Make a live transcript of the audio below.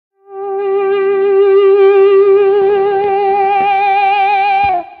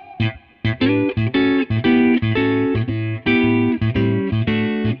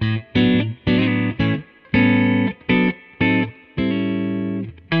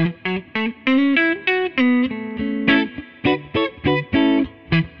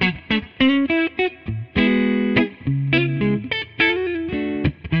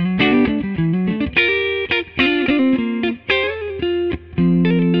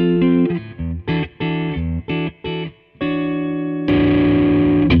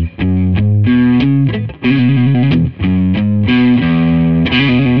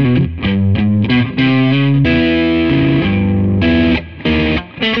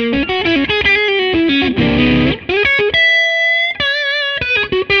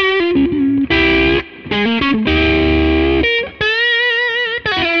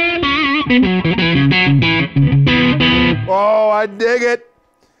Oh, I dig it.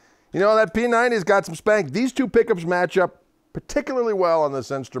 You know, that P-90's got some spank. These two pickups match up particularly well on this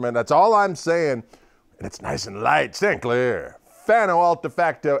instrument. That's all I'm saying. And it's nice and light, stand clear. Fano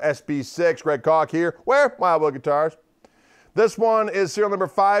Facto SP6. Greg Koch here. Where? Wildwood Guitars. This one is serial number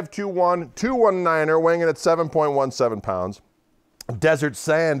 521219er, weighing in at 7.17 pounds. Desert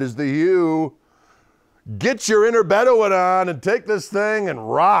Sand is the hue. Get your inner Bedouin on and take this thing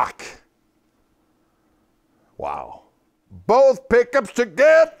and rock. Wow. Both pickups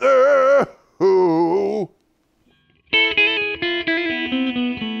together. Ooh.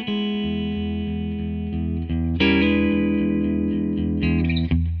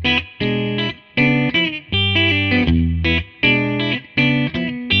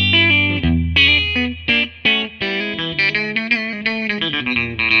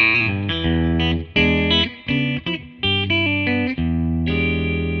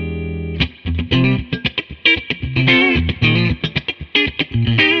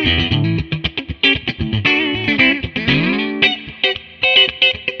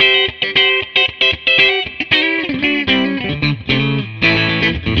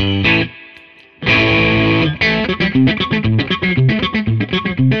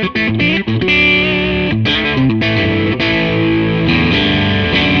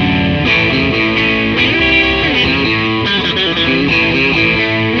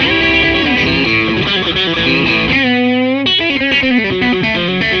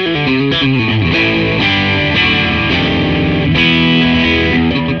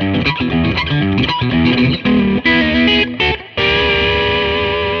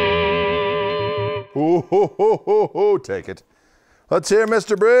 Ooh, take it. Let's hear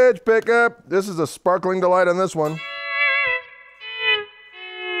Mr. Bridge pickup. This is a sparkling delight on this one.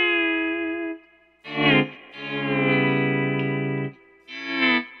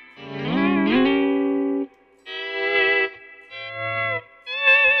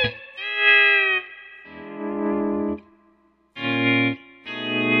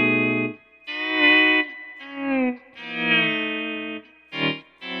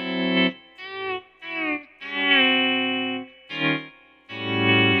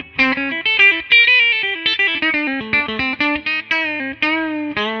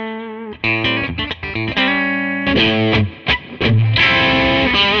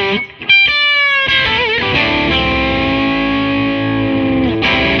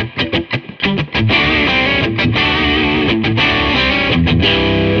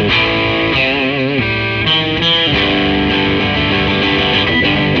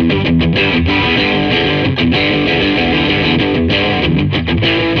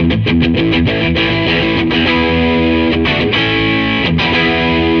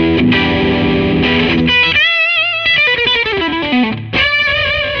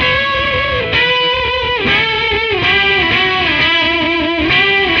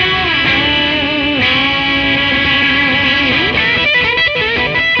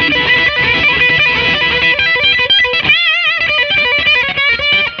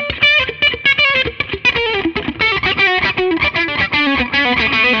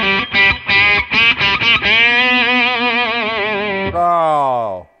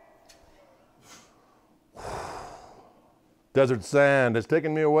 Desert Sand has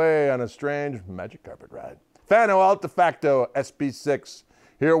taken me away on a strange magic carpet ride. Fano Facto SP6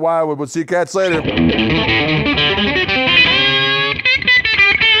 here at Wildwood. We'll see you cats later.